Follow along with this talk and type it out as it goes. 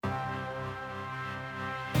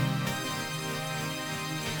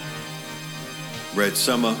Red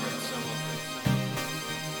Summer,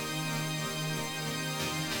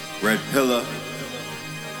 Red Pillar,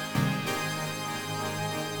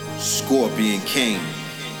 Scorpion King.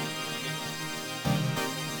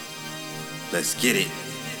 Let's get it.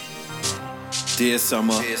 Dear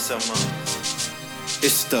Summer, it's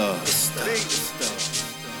the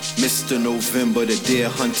Mr. November, the deer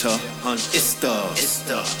hunter. It's the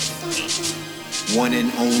one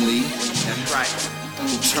and only. That's right. Who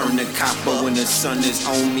turn the copper when the sun is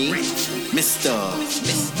on me. Mr.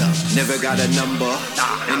 Never got a number,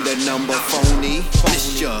 and the number phony.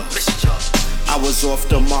 Mr. I was off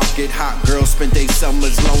the market, hot girls spent their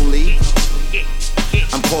summers lonely.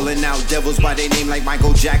 I'm calling out devils by their name like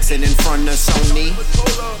Michael Jackson in front of Sony.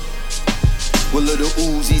 With little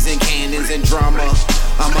Uzis and cannons and drama,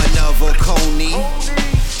 I'm another Coney.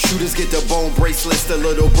 Shooters get the bone bracelets, the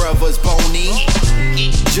little brother's bony.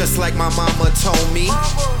 Just like my mama told me.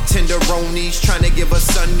 Tenderonis trying to give a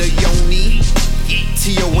son to Yoni.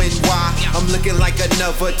 T-O-N-Y, I'm looking like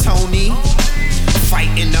another Tony.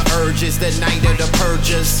 Fighting the urges, the night of the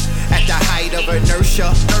purges. At the height of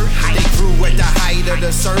inertia, they grew at the height of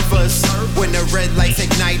the servers. When the red lights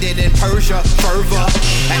ignited in Persia, fervor.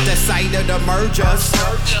 At the sight of the mergers,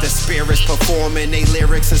 the spirits performing, they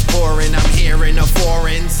lyrics is pouring. I'm hearing the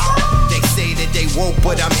foreigns. They say that they woke,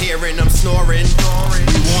 but I'm hearing them snoring.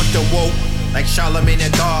 We want the woke, like Charlemagne the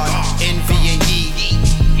God, envy and ye.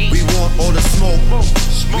 We want all the smoke.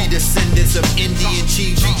 We descendants of Indian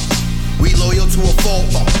chiefs. We loyal to a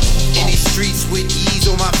fault. In these streets with ease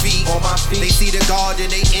on my feet. They see the God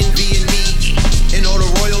and they envying me. And all the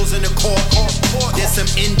royals in the court. There's some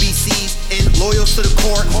NBCs and loyals to the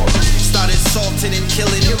court. Started salting and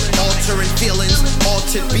killing, altering feelings,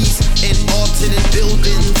 altered beasts and alternate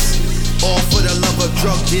buildings. All for the love of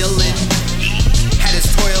drug dealing. Had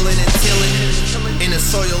us toiling and tilling in the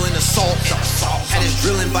soil and the salt. Had us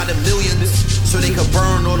drilling by the millions so they could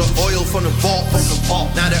burn all the oil from the vault.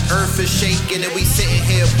 Now the earth is shaking and we sitting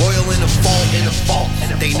here boiling the fault.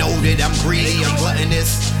 They know that I'm greedy, I'm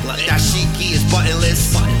gluttonous. Dashiki is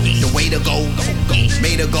buttonless. The way to go,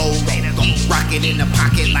 made to go. Rocket in the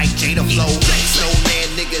pocket like Jada Flow. Snowman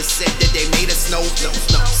niggas said that they made us snow.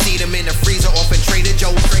 See them in the freezer off in Trader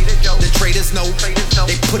Joe. The traders know.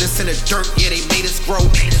 They put us in the dirt, yeah, they made us grow.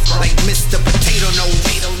 Like Mr. Potato Nose.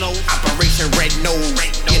 Operation Red Nose.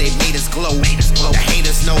 Yeah, they made us glow. The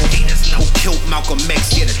haters know. Who killed Malcolm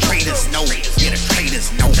X? Yeah, the traitors know. Yeah, the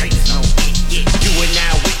traitors know. You are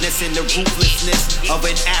now witnessing the ruthlessness of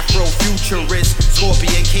an Afro-futurist.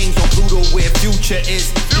 Scorpion Kings on Pluto where future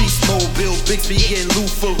is. Beast Mobile, Bixby and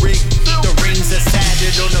Lufarig. The rings are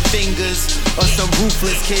Saturn on the fingers of some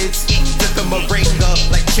ruthless kids. Took them a ringer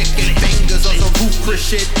like chicken fingers on some ruthless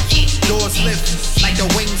shit. Doors lift like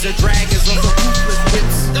the wings of dragons on some ruthless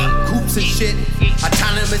whips. Coops and shit,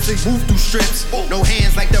 autonomously move through strips. No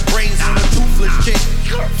hands like the brains on a toothless chick.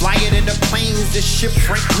 Flying in the planes, this ship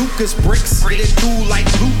break Lucas bricks. Get it through like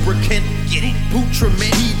lubricant.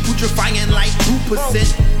 Putrament, putrefying like 2%.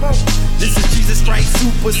 This is Jesus Christ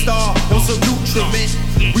superstar on some nutriment.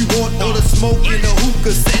 We want all the smoke in the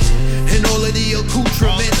hookah set and all of the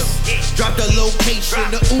accoutrements. Drop the location,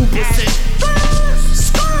 the Uber set.